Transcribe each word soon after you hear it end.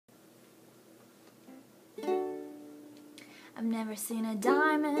I've never seen a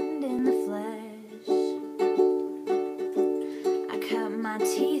diamond in the flesh. I cut my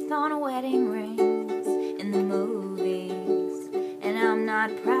teeth on wedding rings in the movies, and I'm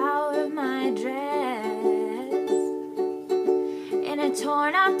not proud of my dress. In a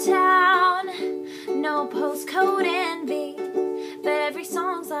torn up town, no postcode envy, but every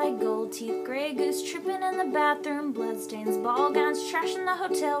song's like gold teeth, gray goose tripping in the bathroom, bloodstains, ball gowns, trash in the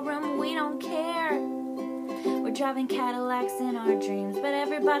hotel room. We don't care. We're driving Cadillacs in our dreams, but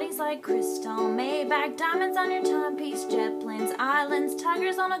everybody's like crystal, Maybach, diamonds on your timepiece, jet planes, islands,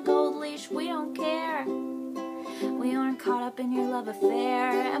 tigers on a gold leash. We don't care. We aren't caught up in your love affair,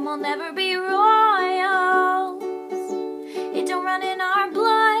 and we'll never be royals. It don't run in our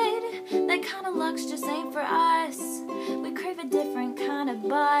blood. That kind of luck's just ain't for us. We crave a different kind of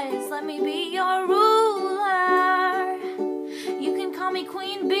buzz. Let me be your ruler. You can call me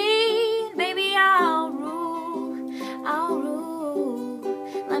Queen Bee, baby, I'll rule, I'll rule.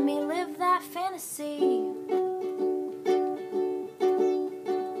 Let me live that fantasy.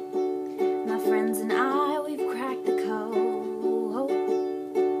 My friends and I, we've cracked the code.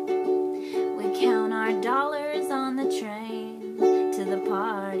 We count our dollars on the train to the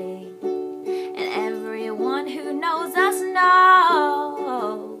party, and everyone who knows us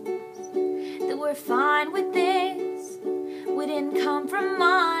knows that we're fine with this. We didn't come from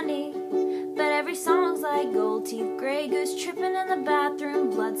money, but every song's like gold teeth, gray goose tripping in the bathroom,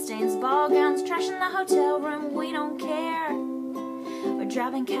 bloodstains, ball gowns, trash in the hotel room. We don't care. We're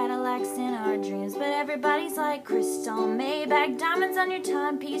driving Cadillacs in our dreams, but everybody's like crystal, Maybach, diamonds on your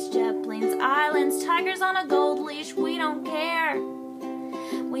timepiece, jet planes, islands, tigers on a gold leash. We don't care.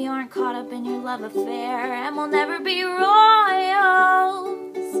 We aren't caught up in your love affair, and we'll never be royals.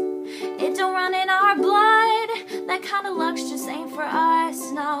 It don't run in our blood. That kind of luck's just ain't for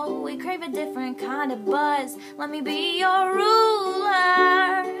us. No, we crave a different kind of buzz. Let me be your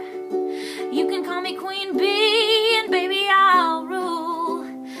ruler. You can call me Queen Bee, and baby, I'll rule,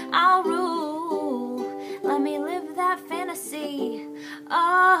 I'll rule. Let me live that fantasy.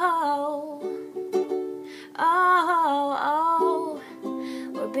 Oh, oh, oh.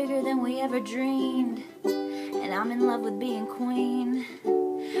 We're bigger than we ever dreamed, and I'm in love with being queen.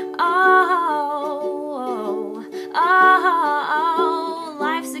 Oh, oh,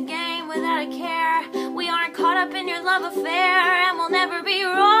 life's a game without a care. We aren't caught up in your love affair, and we'll never be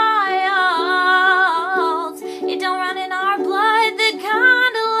royals. It don't run in our blood. The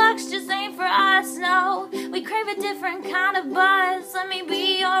kind of luck's just ain't for us. No, we crave a different kind of buzz. Let me be